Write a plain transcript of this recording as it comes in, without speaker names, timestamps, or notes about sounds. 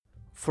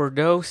For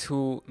those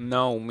who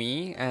know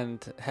me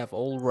and have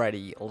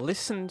already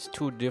listened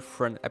to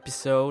different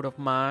episodes of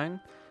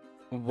mine,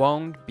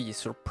 won't be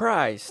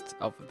surprised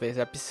of this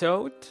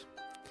episode.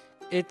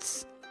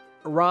 It's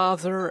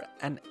rather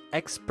an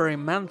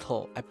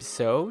experimental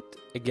episode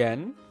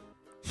again.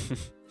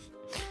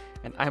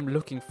 And I'm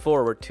looking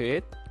forward to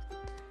it.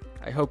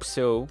 I hope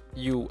so,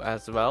 you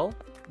as well.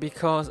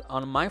 Because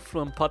on my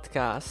Fluent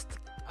podcast,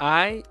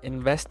 I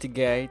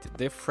investigate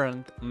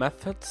different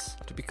methods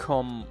to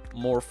become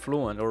more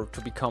fluent or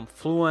to become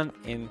fluent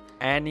in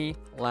any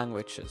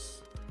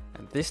languages.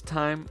 And this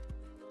time,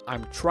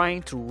 I'm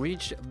trying to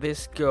reach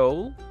this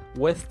goal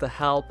with the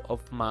help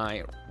of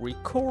my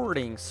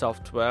recording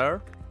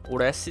software,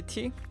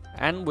 Audacity,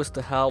 and with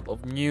the help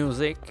of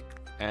music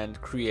and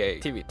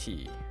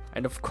creativity.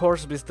 And of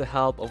course, with the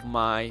help of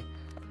my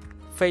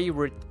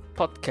favorite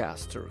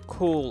podcaster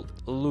called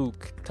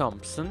Luke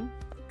Thompson.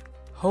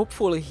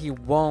 Hopefully he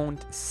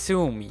won't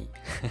sue me.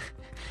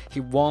 He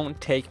won't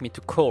take me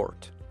to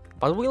court.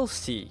 But we'll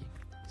see.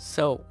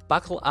 So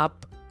buckle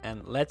up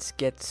and let's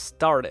get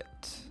started.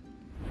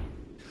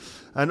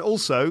 And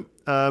also,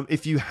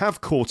 if you have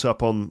caught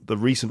up on the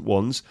recent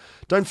ones,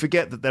 don't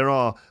forget that there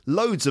are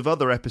loads of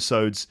other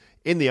episodes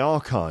in the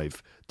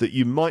archive that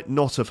you might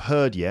not have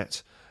heard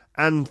yet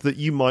and that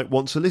you might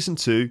want to listen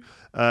to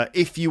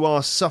if you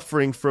are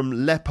suffering from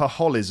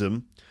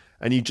leperholism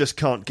and you just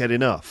can't get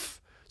enough.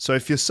 So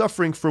if you're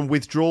suffering from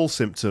withdrawal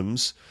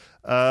symptoms,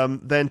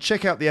 then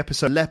check out the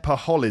episode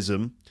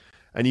Leperholism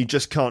and you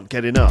just can't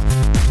get enough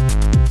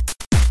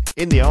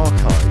in the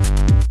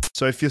archive.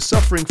 So if you're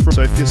suffering from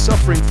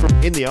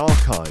in the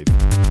archive,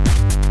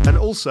 and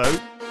also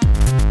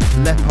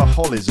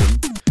leperholism,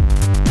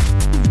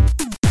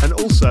 and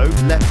also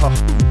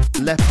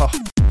leper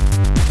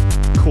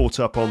caught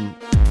up on,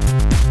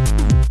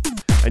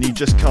 and you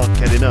just can't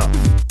get enough.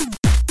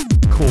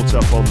 Caught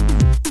up on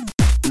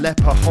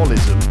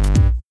leperholism.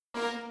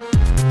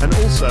 And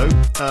also,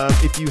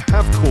 if you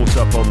have caught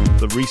up on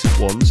the recent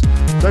ones,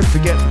 don't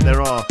forget that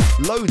there are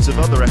loads of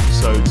other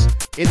episodes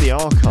in the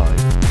archive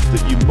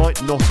that you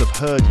might not have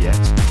heard yet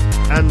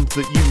and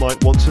that you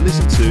might want to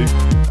listen to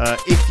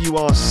if you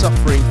are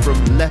suffering from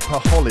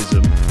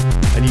leperholism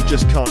and you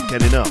just can't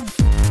get enough.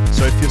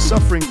 So if you're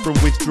suffering from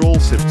withdrawal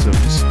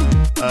symptoms,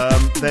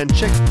 then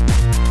check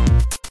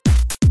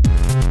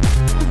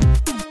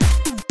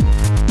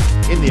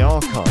in the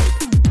archive.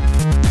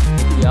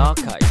 In the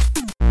archive.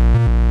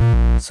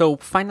 So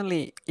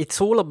finally, it's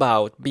all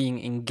about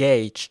being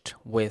engaged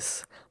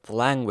with the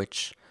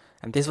language.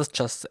 And this was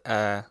just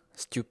a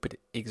stupid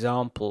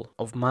example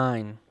of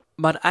mine.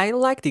 But I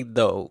liked it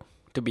though,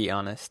 to be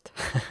honest.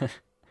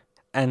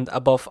 And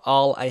above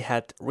all, I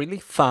had really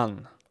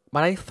fun.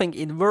 But I think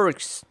it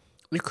works.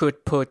 You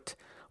could put,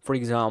 for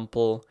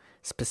example,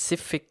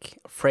 specific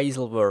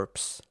phrasal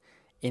verbs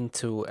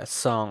into a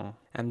song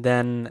and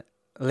then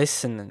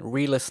listen and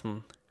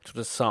re-listen to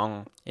the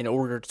song in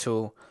order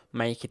to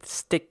make it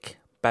stick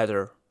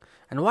better.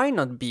 And why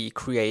not be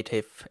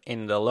creative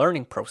in the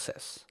learning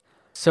process?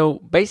 So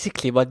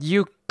basically what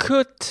you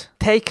could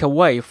take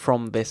away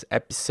from this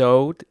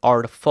episode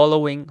are the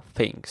following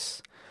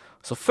things.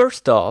 So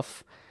first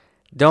off,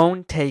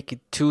 don't take it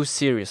too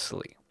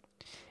seriously.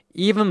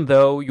 Even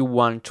though you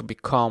want to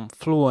become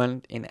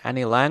fluent in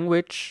any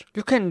language,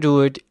 you can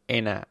do it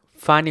in a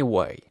funny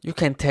way. You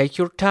can take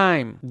your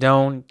time.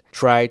 Don't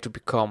try to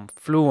become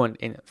fluent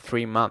in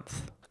 3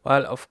 months.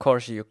 Well, of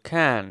course you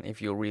can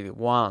if you really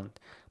want,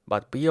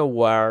 but be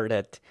aware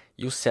that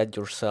you set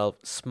yourself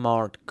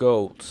smart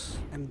goals.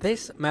 And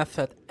this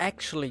method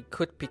actually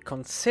could be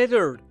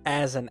considered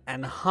as an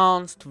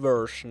enhanced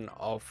version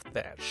of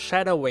the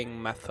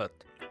shadowing method,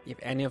 if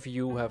any of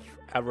you have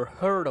ever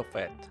heard of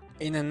it.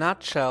 In a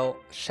nutshell,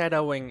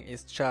 shadowing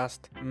is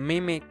just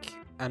mimic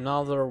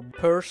another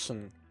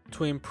person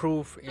to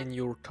improve in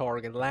your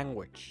target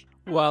language.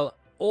 Well,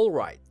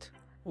 alright.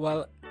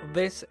 Well,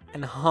 this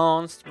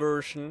enhanced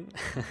version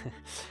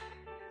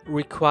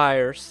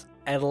requires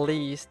at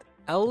least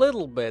a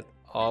little bit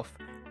of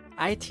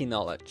IT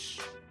knowledge.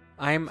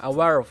 I'm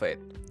aware of it,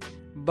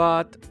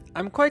 but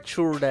I'm quite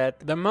sure that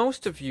the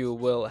most of you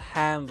will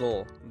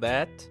handle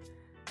that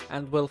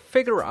and will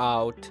figure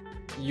out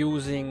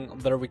using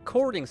the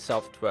recording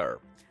software,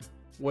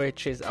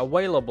 which is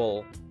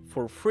available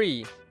for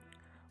free.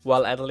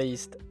 Well, at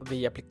least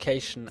the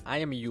application I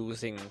am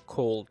using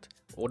called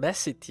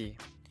Audacity.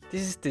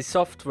 This is the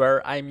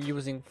software I'm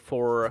using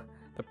for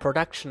the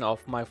production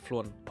of my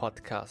Fluent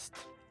podcast.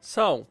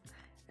 So,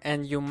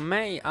 and you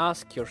may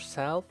ask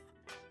yourself,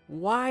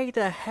 why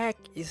the heck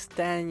is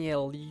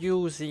Daniel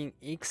using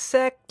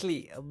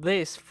exactly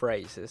these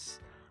phrases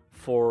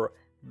for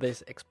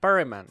this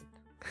experiment?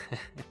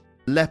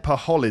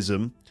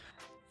 Leperholism.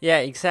 Yeah,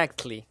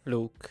 exactly,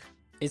 Luke.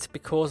 It's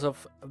because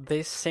of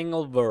this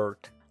single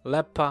word,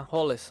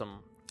 leperholism.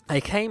 I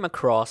came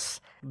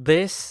across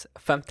this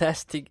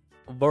fantastic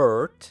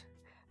word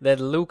that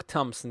Luke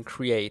Thompson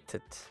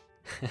created.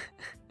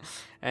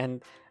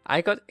 And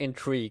I got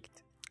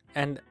intrigued.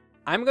 And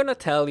I'm gonna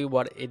tell you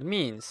what it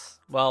means.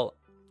 Well,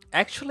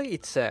 actually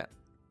it's a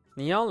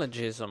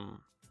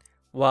Neologism.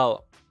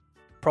 Well,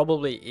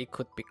 probably it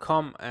could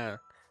become a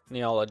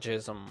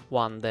neologism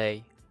one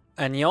day.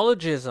 A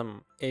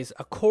neologism is,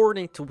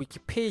 according to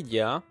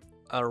Wikipedia,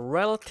 a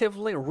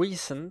relatively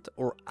recent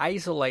or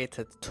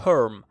isolated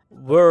term,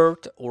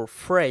 word or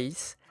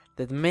phrase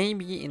that may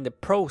be in the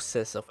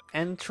process of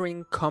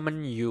entering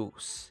common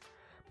use,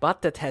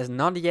 but that has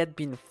not yet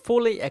been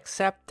fully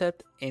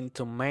accepted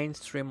into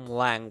mainstream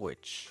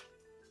language.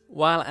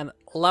 While an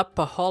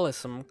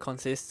Lapaholism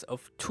consists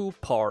of two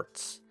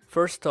parts.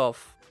 First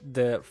off,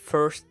 the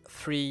first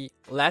three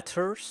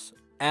letters,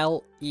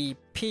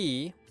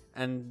 LEP,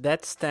 and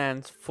that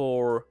stands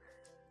for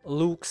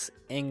Luke's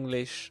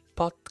English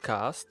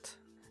Podcast.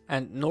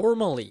 And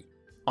normally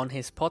on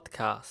his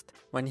podcast,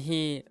 when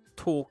he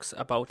talks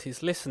about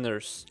his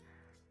listeners,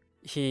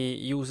 he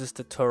uses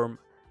the term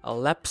a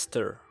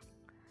lapster.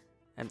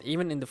 And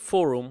even in the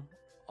forum,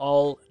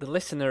 all the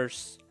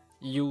listeners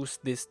use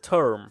this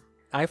term.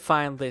 I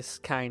find this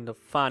kind of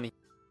funny.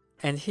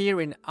 And here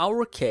in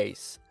our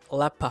case,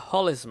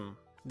 Lapaholism,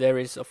 there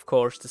is of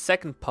course the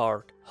second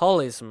part,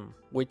 holism,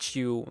 which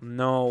you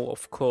know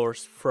of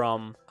course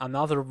from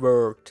another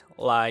word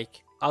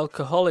like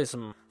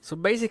alcoholism. So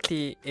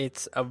basically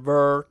it's a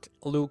word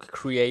Luke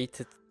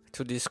created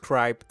to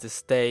describe the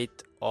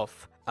state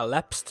of a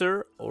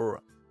lapster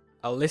or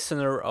a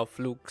listener of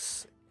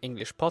Luke's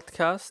English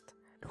podcast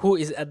who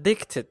is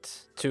addicted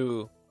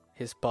to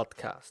his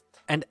podcast.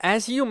 And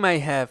as you may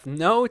have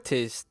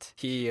noticed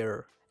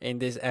here in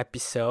this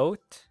episode,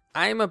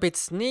 I'm a bit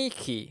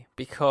sneaky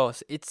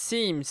because it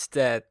seems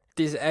that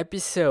this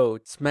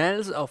episode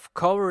smells of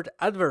covered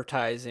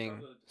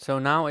advertising. So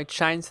now it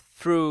shines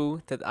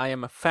through that I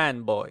am a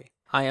fanboy.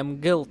 I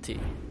am guilty.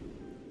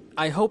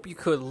 I hope you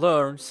could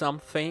learn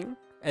something.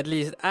 At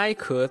least I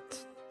could.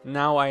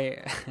 Now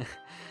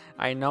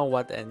I know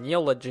what a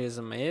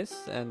neologism is,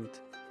 and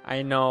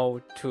I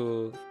know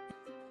to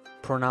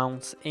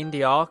pronounce in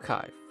the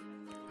archive.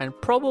 And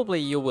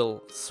probably you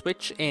will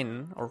switch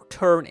in or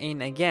turn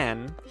in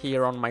again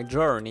here on my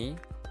journey,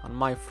 on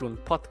my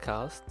Fluent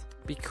podcast,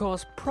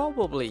 because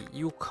probably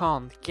you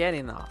can't get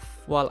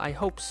enough. Well, I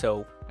hope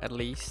so, at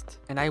least,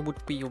 and I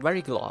would be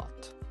very glad.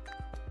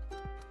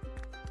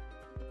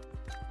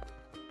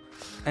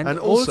 And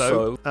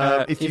also,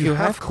 if you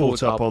have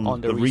caught up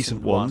on the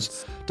recent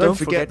ones, don't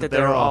forget that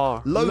there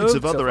are loads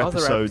of other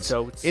episodes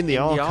in the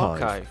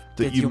archive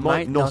that you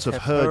might not have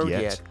heard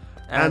yet,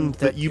 and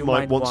that you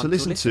might want to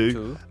listen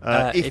to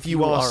if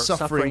you are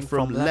suffering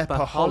from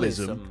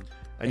Lapaholism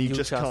and you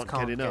just can't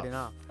get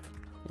enough.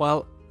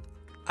 Well,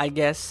 I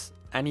guess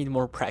I need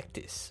more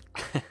practice.